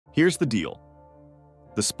Here's the deal.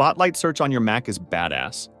 The Spotlight search on your Mac is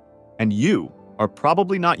badass, and you are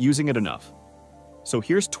probably not using it enough. So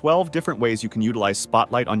here's 12 different ways you can utilize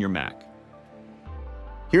Spotlight on your Mac.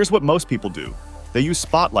 Here's what most people do. They use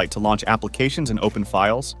Spotlight to launch applications and open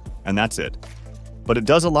files, and that's it. But it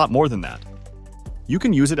does a lot more than that. You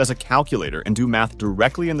can use it as a calculator and do math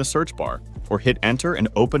directly in the search bar, or hit enter and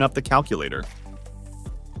open up the calculator.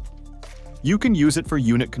 You can use it for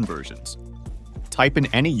unit conversions. Type in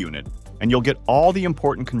any unit, and you'll get all the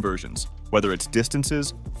important conversions, whether it's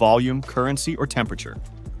distances, volume, currency, or temperature.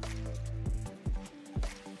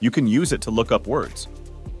 You can use it to look up words.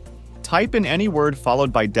 Type in any word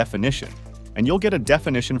followed by definition, and you'll get a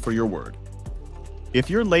definition for your word. If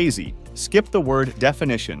you're lazy, skip the word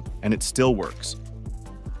definition, and it still works.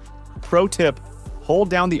 Pro tip, hold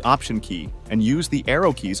down the Option key and use the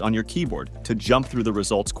arrow keys on your keyboard to jump through the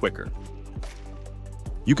results quicker.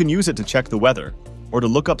 You can use it to check the weather or to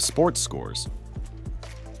look up sports scores.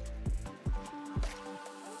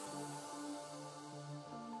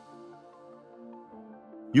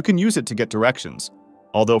 You can use it to get directions,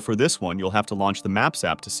 although for this one you'll have to launch the Maps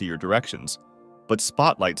app to see your directions, but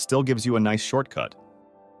Spotlight still gives you a nice shortcut.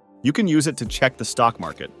 You can use it to check the stock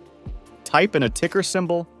market. Type in a ticker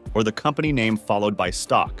symbol or the company name followed by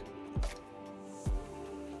stock.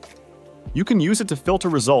 You can use it to filter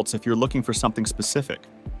results if you're looking for something specific.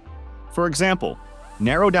 For example,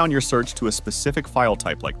 narrow down your search to a specific file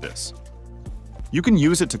type like this. You can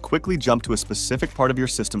use it to quickly jump to a specific part of your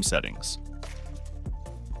system settings.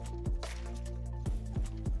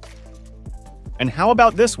 And how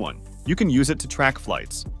about this one? You can use it to track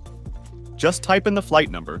flights. Just type in the flight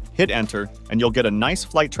number, hit enter, and you'll get a nice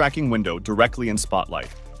flight tracking window directly in Spotlight.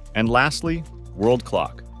 And lastly, world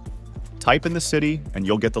clock. Type in the city and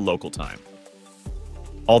you'll get the local time.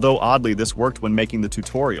 Although oddly this worked when making the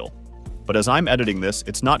tutorial, but as I'm editing this,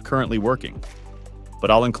 it's not currently working.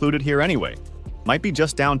 But I'll include it here anyway. Might be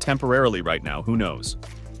just down temporarily right now, who knows.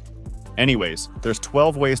 Anyways, there's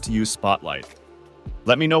 12 ways to use Spotlight.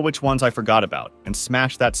 Let me know which ones I forgot about, and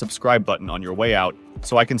smash that subscribe button on your way out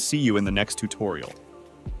so I can see you in the next tutorial.